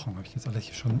 Knochen. Habe ich jetzt alle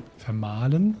hier schon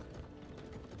vermahlen?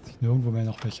 Dass ich nirgendwo mehr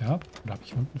noch welche habe? Oder habe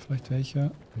ich unten vielleicht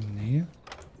welche? Nee.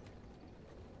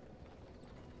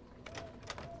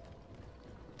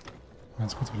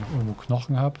 Ganz kurz, ob ich irgendwo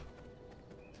Knochen habe.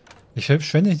 Ich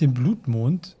verschwende nicht den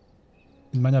Blutmond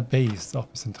in meiner Base. Ist auch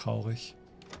ein bisschen traurig.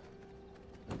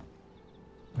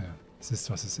 Ja, es ist,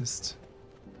 was es ist.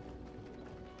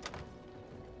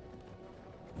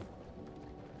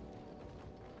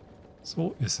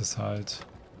 So ist es halt.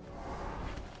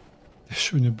 Der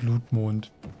schöne Blutmond,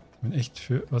 den man echt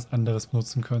für was anderes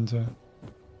benutzen könnte.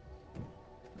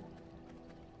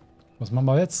 Was machen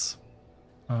wir jetzt?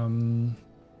 Für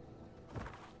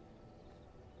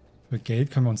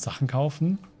Geld können wir uns Sachen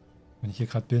kaufen, wenn ich hier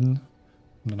gerade bin.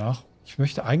 Und danach, ich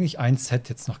möchte eigentlich ein Set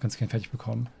jetzt noch ganz gerne fertig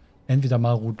bekommen. Entweder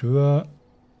Marodeur.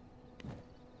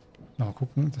 Mal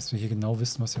gucken, dass wir hier genau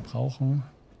wissen, was wir brauchen.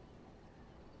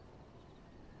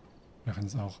 Wir können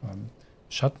es auch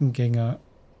Schattengänger,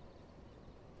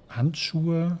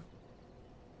 Handschuhe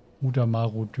oder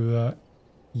Marodeur,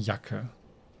 Jacke.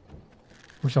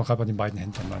 Gucke ich auch gerade bei den beiden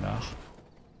Händlern mal nach.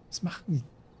 Was machen die?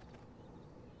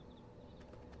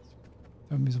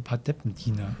 Da haben wir so ein paar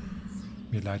Deppendiener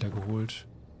mir leider geholt.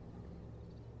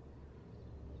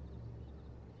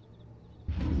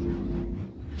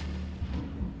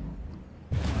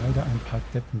 Leider ein paar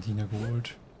Deppendiener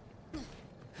geholt.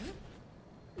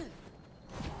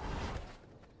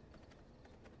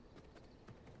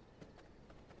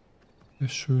 Der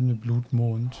schöne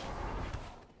Blutmond.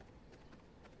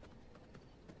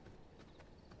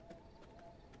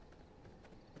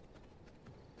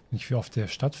 Nicht wie oft der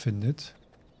stattfindet.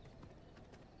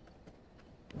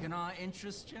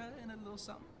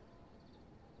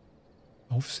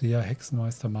 Aufseher,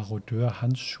 Hexenmeister, Marodeur,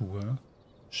 Handschuhe,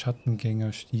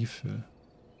 Schattengänger, Stiefel.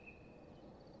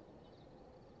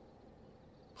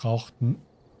 Brauchten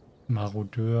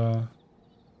Marodeur,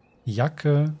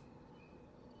 Jacke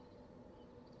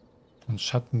Und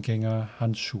Schattengänger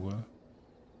Handschuhe.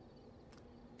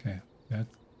 Okay, der hat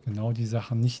genau die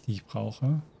Sachen nicht, die ich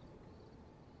brauche.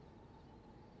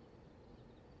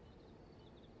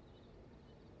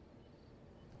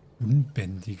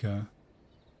 Unbändiger.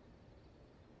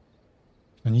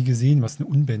 Ich habe noch nie gesehen, was ein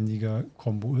unbändiger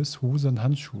Kombo ist. Hose und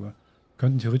Handschuhe.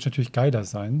 Könnten theoretisch natürlich geiler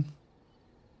sein.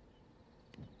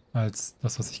 Als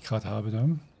das, was ich gerade habe da.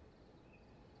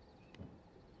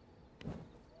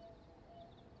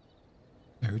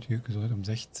 Erhöht die Gesundheit um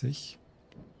 60.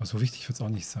 Aber so wichtig wird es auch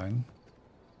nicht sein.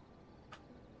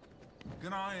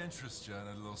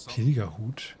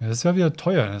 Pilgerhut. Ja, das wäre wieder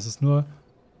teuer. Das ist nur...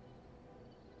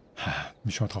 Bin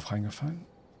ich schon mal drauf reingefallen.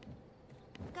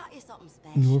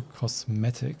 Nur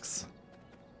Cosmetics.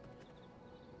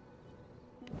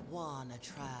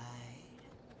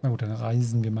 Na gut, dann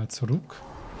reisen wir mal zurück.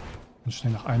 Und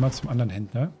schnell noch einmal zum anderen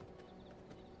Händler.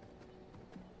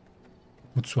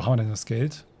 Wozu haben wir denn das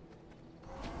Geld?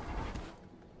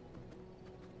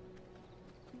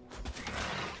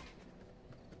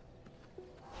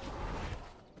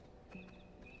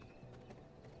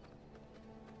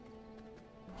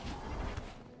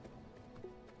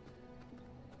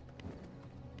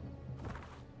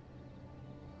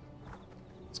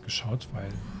 Geschaut,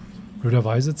 weil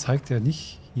blöderweise zeigt er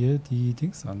nicht hier die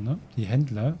Dings an, ne? Die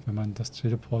Händler, wenn man das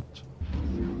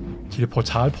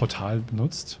Teleportal-Portal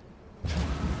benutzt.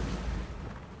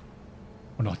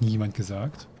 Und noch nie jemand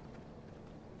gesagt.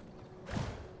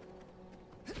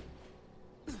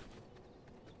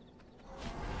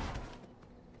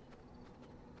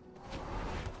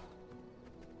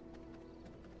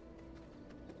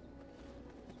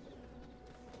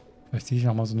 Vielleicht sehe ich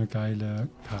noch mal so eine geile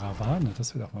Karawane.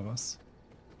 Das wäre doch mal was.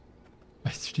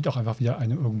 Vielleicht steht auch einfach wieder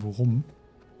eine irgendwo rum.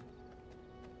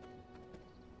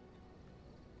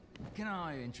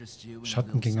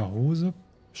 Schattengänger Hose,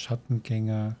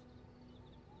 Schattengänger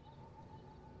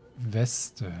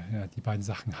Weste. Ja, die beiden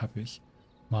Sachen habe ich.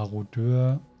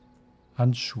 Marodeur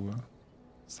Handschuhe.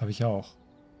 Das habe ich auch.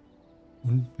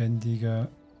 Unbändiger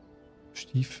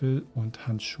Stiefel und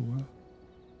Handschuhe.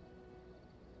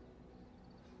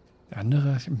 Der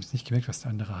andere, ich habe mir nicht gemerkt, was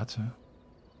der andere hatte.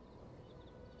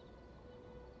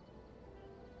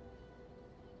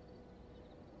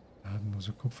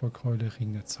 Ladenlose Kupferkeule,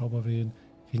 Ring der Zauberwehen,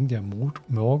 Ring der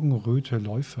Morgenröte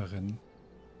Läuferin.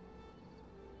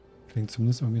 Klingt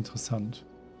zumindest irgendwie interessant.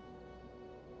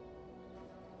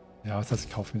 Ja, was heißt,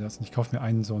 ich kaufe mir das? Und ich kaufe mir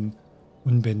einen so ein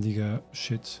unbändiger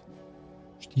Shit.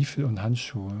 Stiefel und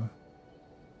Handschuhe.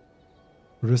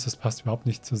 Das passt überhaupt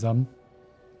nicht zusammen.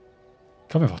 Ich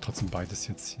kaufe einfach trotzdem beides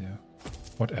jetzt hier.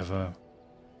 Whatever.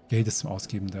 Geld ist zum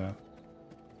Ausgeben da.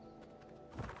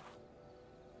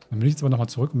 Dann will ich jetzt aber nochmal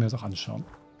zurück und mir das auch anschauen.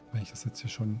 Wenn ich das jetzt hier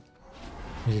schon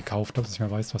mir gekauft habe, dass ich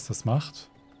mal weiß, was das macht.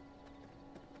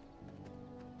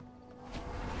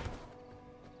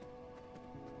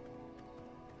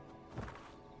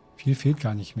 Viel fehlt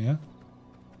gar nicht mehr.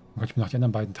 Dann kann ich mir noch die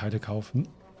anderen beiden Teile kaufen.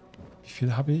 Wie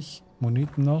viel habe ich?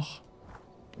 Moneten noch?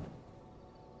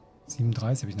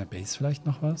 37. Habe ich in der Base vielleicht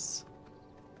noch was?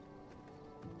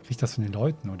 Kriege ich das von den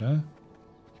Leuten, oder?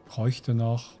 Ich bräuchte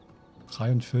noch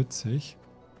 43.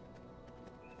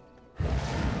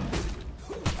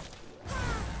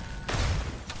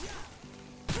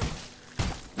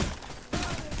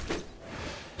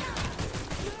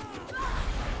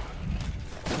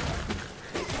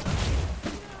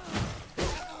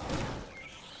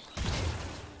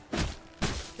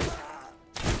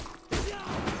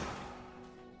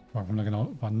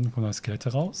 Wann kommen da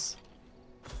Skelette raus?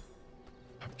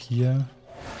 Papier.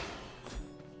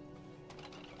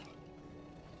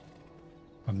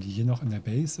 Haben die hier noch in der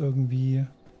Base irgendwie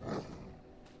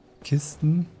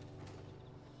Kisten?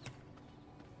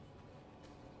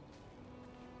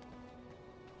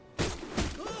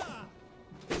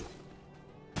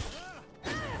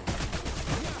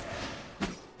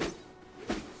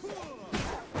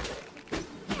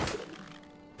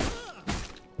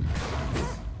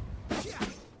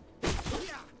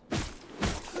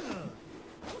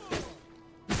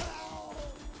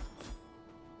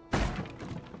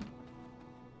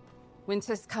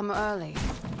 Winter's come early.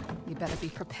 You better be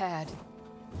prepared.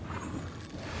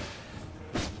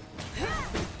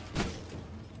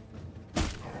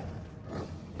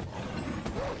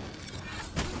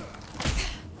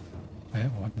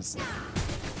 Wo hat das?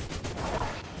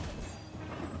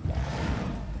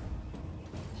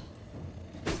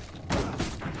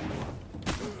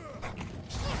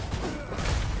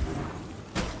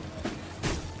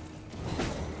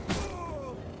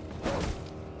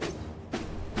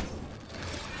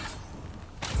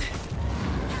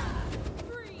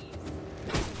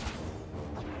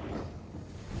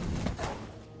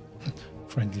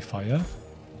 Friendly Fire.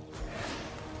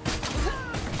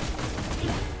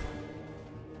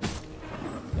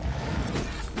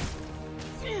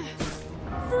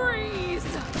 Freeze!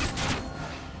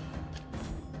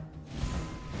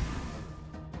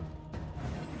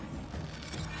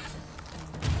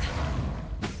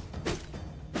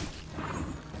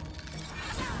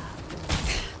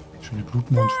 Schöne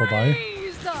Blutmond vorbei.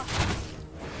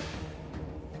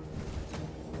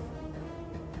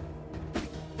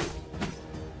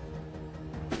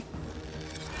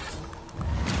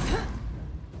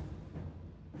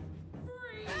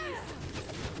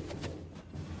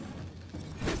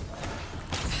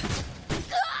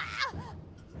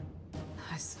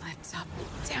 I slipped up.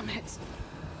 Damn it.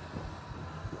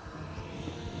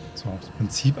 So, das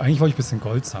Prinzip. Eigentlich wollte ich ein bisschen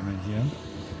Gold sammeln hier.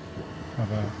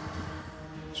 Aber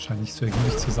es scheint nicht so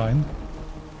ergiebig zu sein.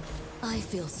 I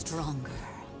feel stronger.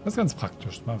 Das ist ganz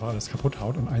praktisch, weil man einfach alles kaputt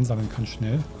haut und einsammeln kann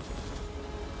schnell.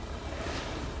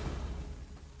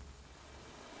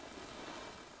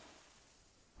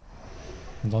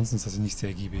 Ansonsten ist das nicht sehr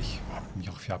ergiebig. Ich kann mich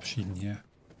auch verabschieden hier.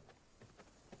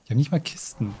 Die haben nicht mal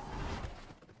Kisten.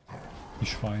 Die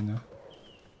Schweine.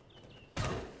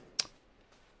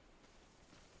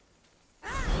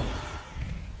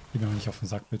 Geh mir noch nicht auf den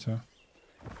Sack, bitte.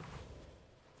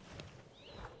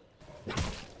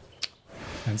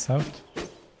 Ernsthaft?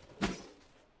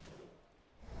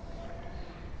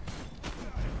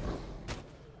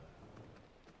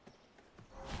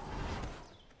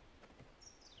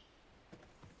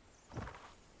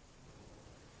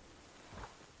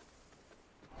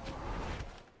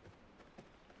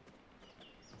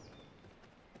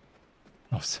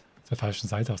 Auf der falschen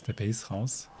Seite aus der Base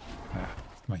raus. Naja,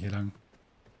 mal hier lang.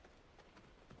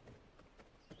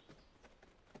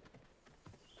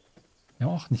 Ja,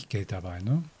 auch nicht Geld dabei,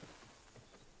 ne?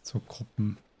 So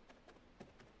Gruppen.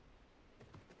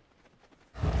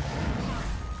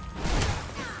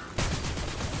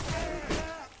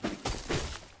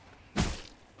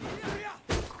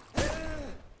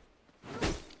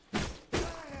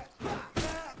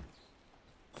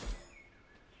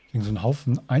 Gegen so einen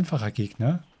Haufen einfacher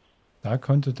Gegner. Da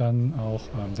könnte dann auch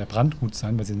der Brand gut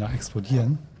sein, weil sie danach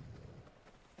explodieren.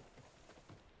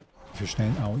 Für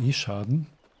schnellen AOE-Schaden.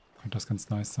 Könnte das ganz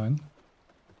nice sein.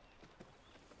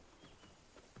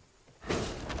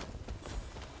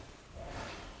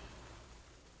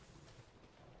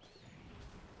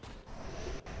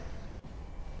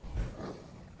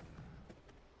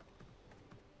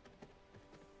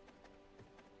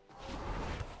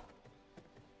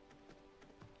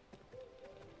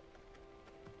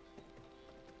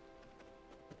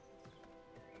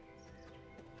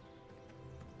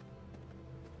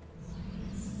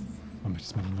 Ich möchte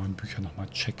jetzt mal die neuen Bücher nochmal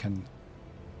checken.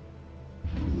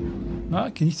 Na,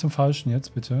 geh nicht zum Falschen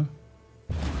jetzt, bitte.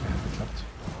 Ja, geklappt.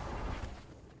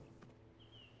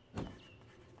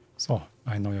 So,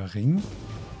 ein neuer Ring.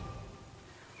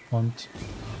 Und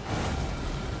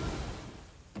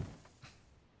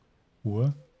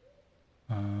Uhr.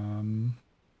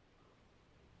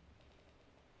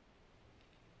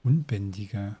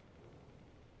 Unbändiger.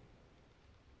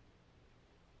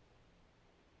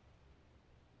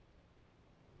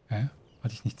 Hä?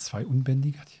 Hatte ich nicht zwei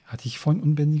Unbändige? Hatte ich vorhin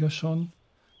Unbändiger schon?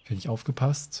 Ich habe nicht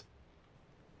aufgepasst.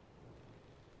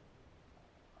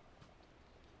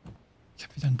 Ich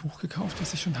habe wieder ein Buch gekauft,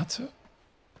 das ich schon hatte.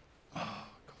 Oh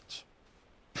Gott.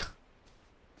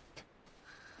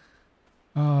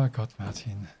 Oh Gott,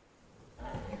 Martin.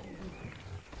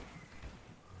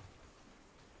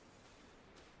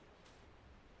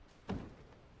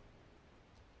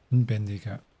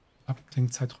 Unbändiger.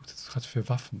 Abdenkzeit gerade für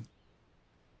Waffen.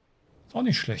 Ist auch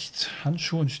nicht schlecht.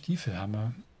 Handschuhe und Stiefel haben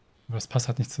wir. Aber das passt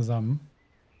halt nicht zusammen.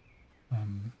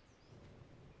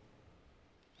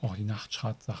 Auch die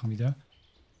Nachtschrat-Sachen wieder.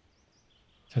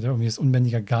 Ich hatte irgendwie das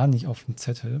Unbändiger gar nicht auf dem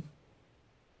Zettel.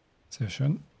 Sehr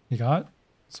schön. Egal.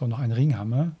 So, noch ein Ring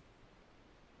haben wir.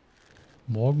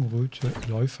 Morgenröte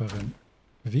Läuferin.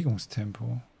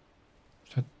 Bewegungstempo.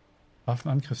 Statt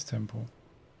Waffenangriffstempo.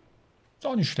 Ist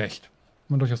auch nicht schlecht. Kann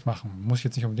man durchaus machen. Muss ich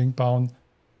jetzt nicht unbedingt bauen.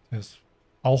 Der ist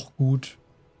auch gut.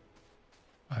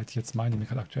 Halt jetzt meine, die wir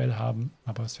gerade aktuell haben.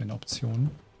 Aber es wäre eine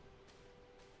Option.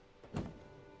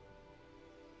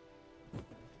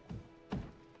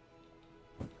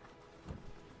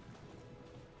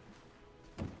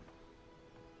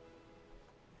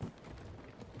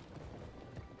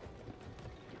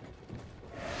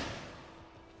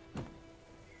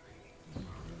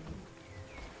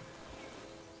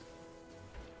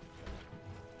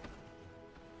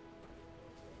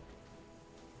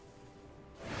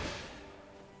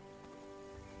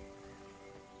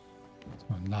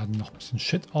 So, dann laden noch ein bisschen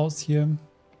Shit aus hier.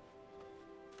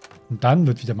 Und dann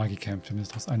wird wieder mal gekämpft. Wir haben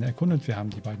jetzt das eine erkundet. Wir haben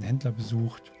die beiden Händler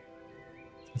besucht.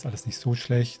 Ist alles nicht so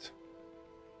schlecht.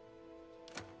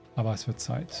 Aber es wird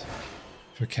Zeit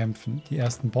für Kämpfen. Die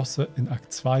ersten Bosse in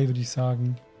Akt 2, würde ich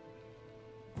sagen.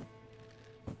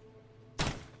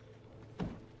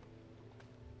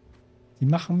 Die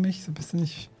machen mich so ein bisschen...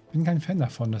 Ich bin kein Fan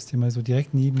davon, dass die mal so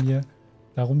direkt neben mir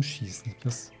da rumschießen. Ich habe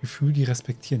das Gefühl, die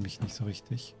respektieren mich nicht so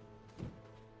richtig.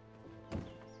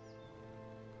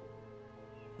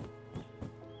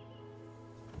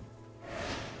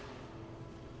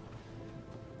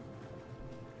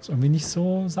 Was irgendwie nicht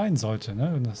so sein sollte,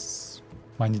 ne? Wenn das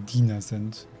meine Diener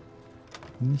sind.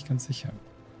 Bin nicht ganz sicher.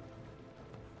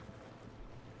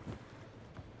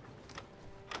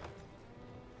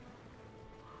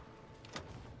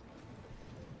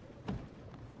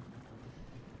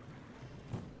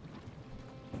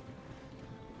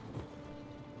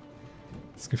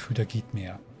 Das Gefühl, da geht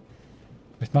mehr.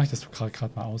 Vielleicht mache ich das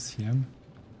gerade mal aus hier.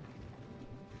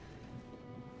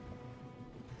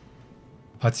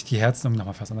 Falls ich die Herzen irgendwie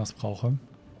nochmal was anderes brauche.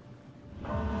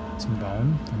 Zum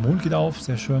Bauen. Der Mond geht auf,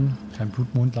 sehr schön. Kein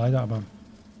Blutmond leider, aber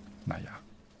naja.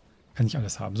 Kann ich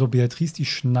alles haben. So, Beatrice, die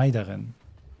Schneiderin.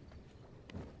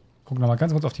 Gucken nochmal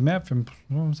ganz kurz auf die Map. Wir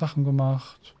haben Sachen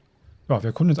gemacht. Ja, wir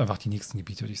erkunden jetzt einfach die nächsten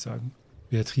Gebiete, würde ich sagen.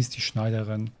 Beatrice, die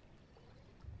Schneiderin.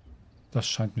 Das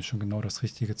scheint mir schon genau das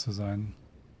Richtige zu sein.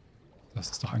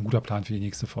 Das ist doch ein guter Plan für die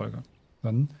nächste Folge.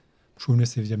 Dann schön,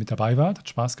 dass ihr wieder mit dabei wart. Hat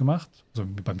Spaß gemacht. Also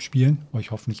beim Spielen,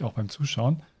 euch hoffentlich auch beim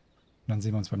Zuschauen. Und dann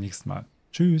sehen wir uns beim nächsten Mal.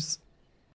 Tschüss.